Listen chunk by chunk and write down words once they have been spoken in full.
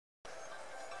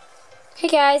Hey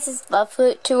guys, it's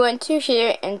Loveflute212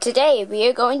 here, and today we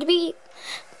are going to be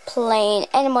playing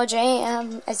Animal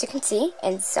Jam, as you can see.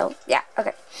 And so, yeah,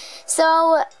 okay.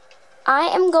 So, I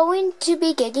am going to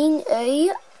be getting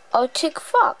a Arctic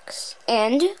fox,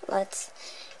 and let's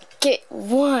get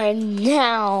one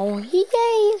now.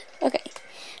 Yay! Okay,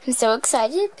 I'm so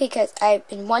excited because I've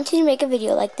been wanting to make a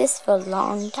video like this for a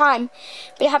long time,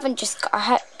 but I haven't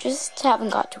haven't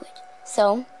got to it.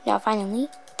 So, now finally,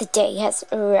 the day has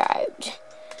arrived.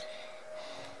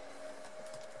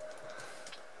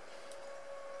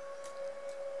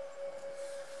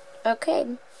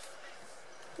 Okay.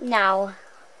 Now,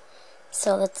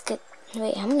 so let's get,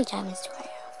 wait, how many diamonds do I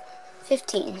have?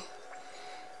 15.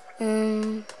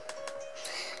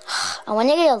 I want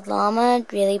to get a llama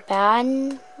really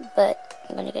bad, but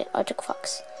I'm going to get Arctic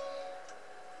fox.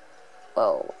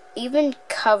 Whoa, even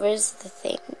covers the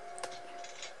thing.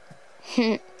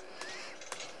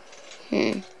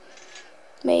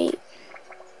 Wait.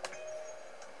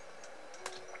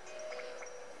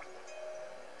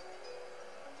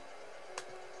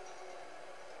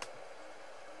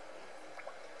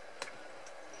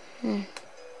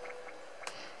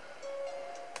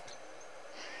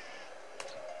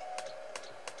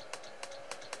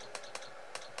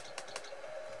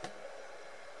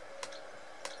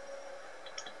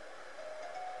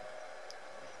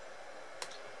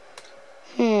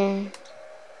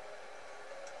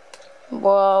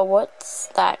 Well, what's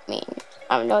that mean?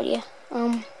 I have no idea.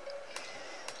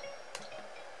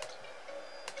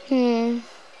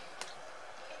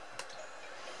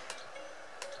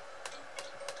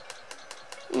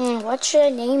 What should I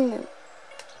name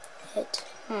it?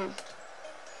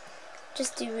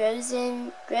 Just do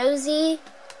Rosie.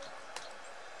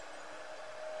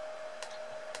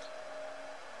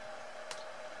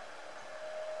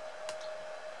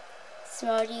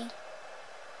 Smarty.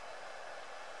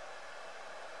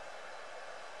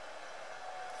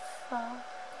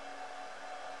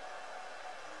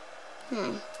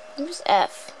 Where's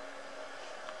F?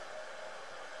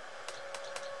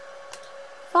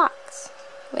 Fox.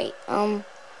 Wait,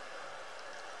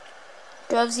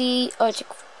 Rosie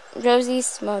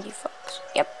Smarty Fox.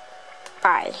 Yep.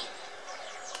 Bye.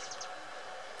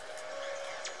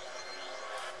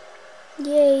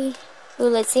 Yay. Ooh,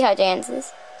 let's see how it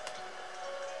dances.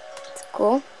 It's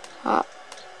cool. Hop.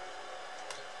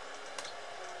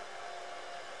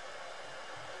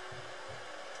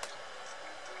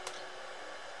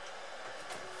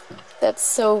 That's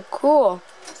so cool.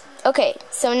 Okay,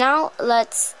 so now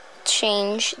let's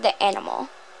change the animal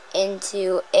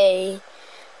into a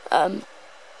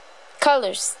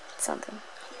colors something.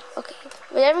 Okay,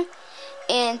 whatever.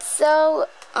 And so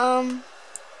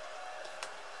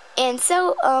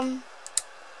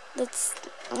let's,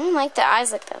 I don't like the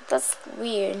eyes like that. That's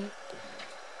weird.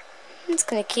 It's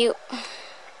kinda cute.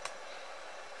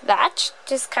 That's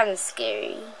just kinda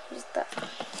scary. Just that.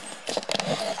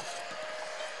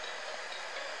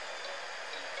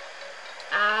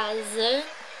 Eyes.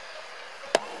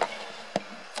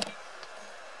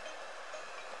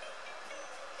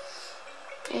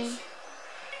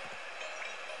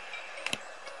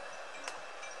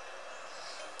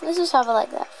 Let's just have it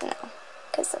like that for now,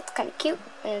 because that's kind of cute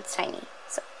and it's tiny.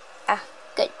 So,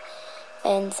 good.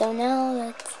 And so now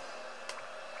let's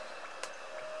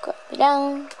go up and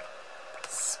down.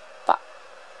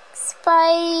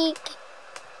 Spike.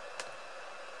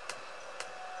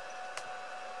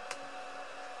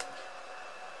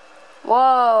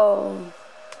 Whoa.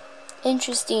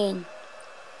 Interesting.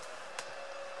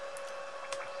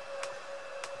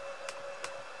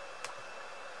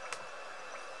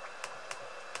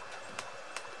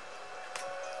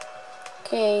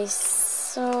 Okay,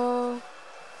 so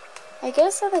I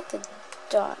guess I like the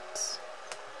dots.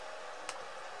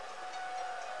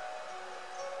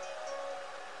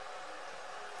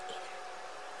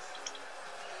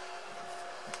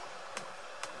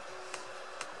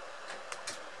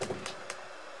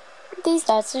 These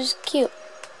dots are cute.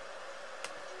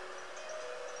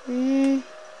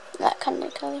 That kind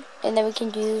of color. And then we can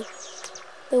do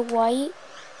the white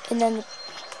and then the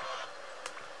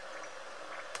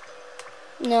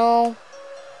no.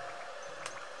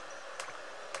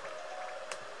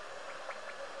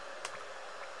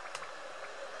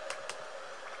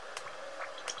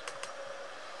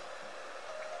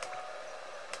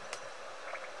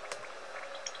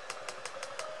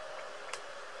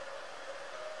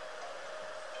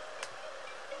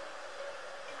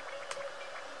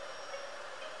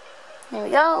 There we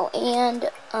go, and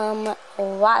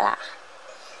voila.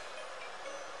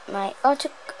 My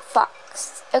Arctic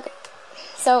fox. Okay.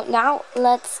 So now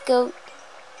let's go.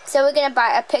 So we're gonna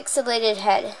buy a pixelated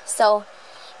head. So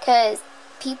because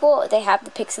people, they have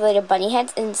the pixelated bunny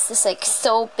heads, and it's just like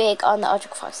so big on the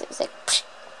Ultra Fox. It's like psh,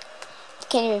 you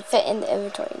can't even fit in the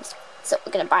inventory. So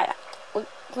we're gonna buy that.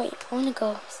 Wait, I wanna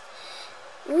go.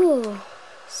 Ooh,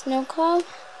 snow cloud.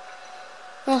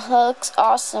 Oh, that looks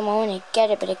awesome. I wanna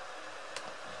get it, but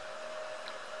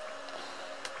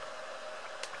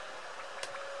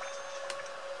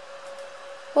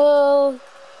whoa,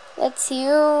 that's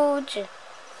huge.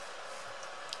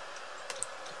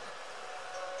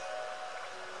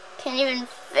 Can't even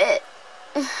fit.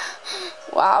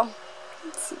 Wow,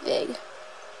 it's big.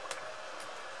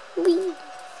 Whee.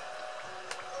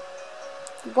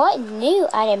 What new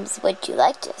items would you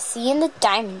like to see in the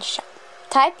diamond shop?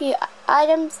 Type your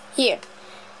items here.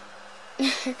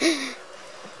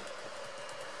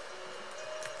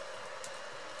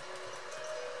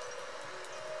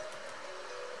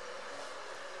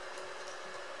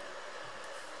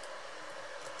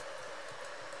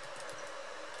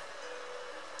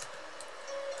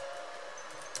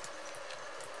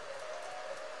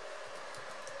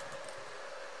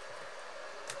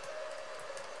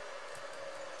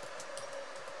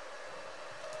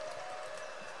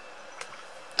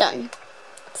 Done.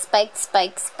 Spikes,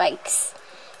 spikes, spikes.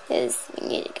 Because we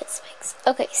need to get spikes.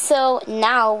 Okay, so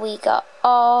now we got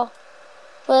all.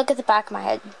 Well, look at the back of my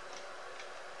head.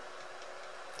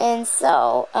 And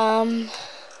so,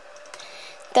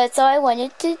 that's all I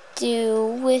wanted to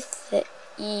do with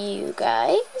you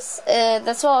guys.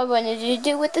 That's all I wanted to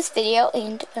do with this video.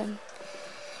 And,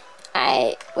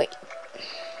 wait.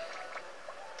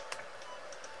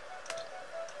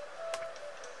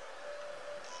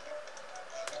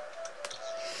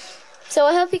 So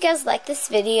I hope you guys like this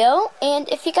video, and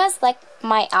if you guys like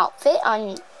my outfit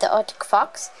on the Arctic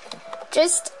Fox,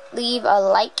 just leave a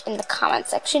like in the comment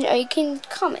section, or you can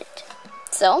comment.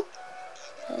 So,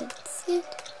 that's it.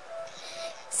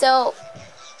 So,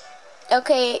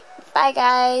 okay, bye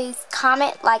guys.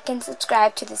 Comment, like, and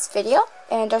subscribe to this video,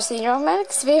 and I'll see you in my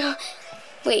next video.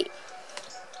 Wait.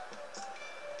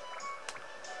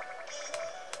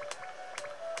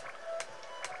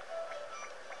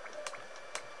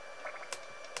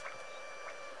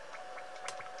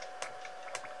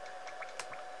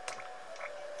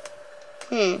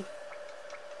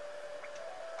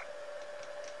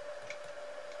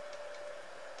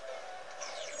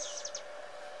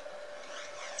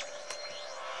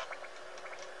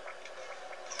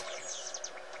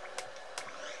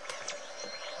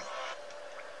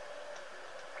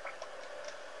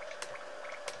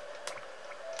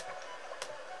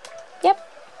 Yep.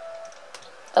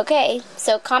 Okay,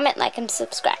 so comment, like, and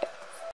subscribe.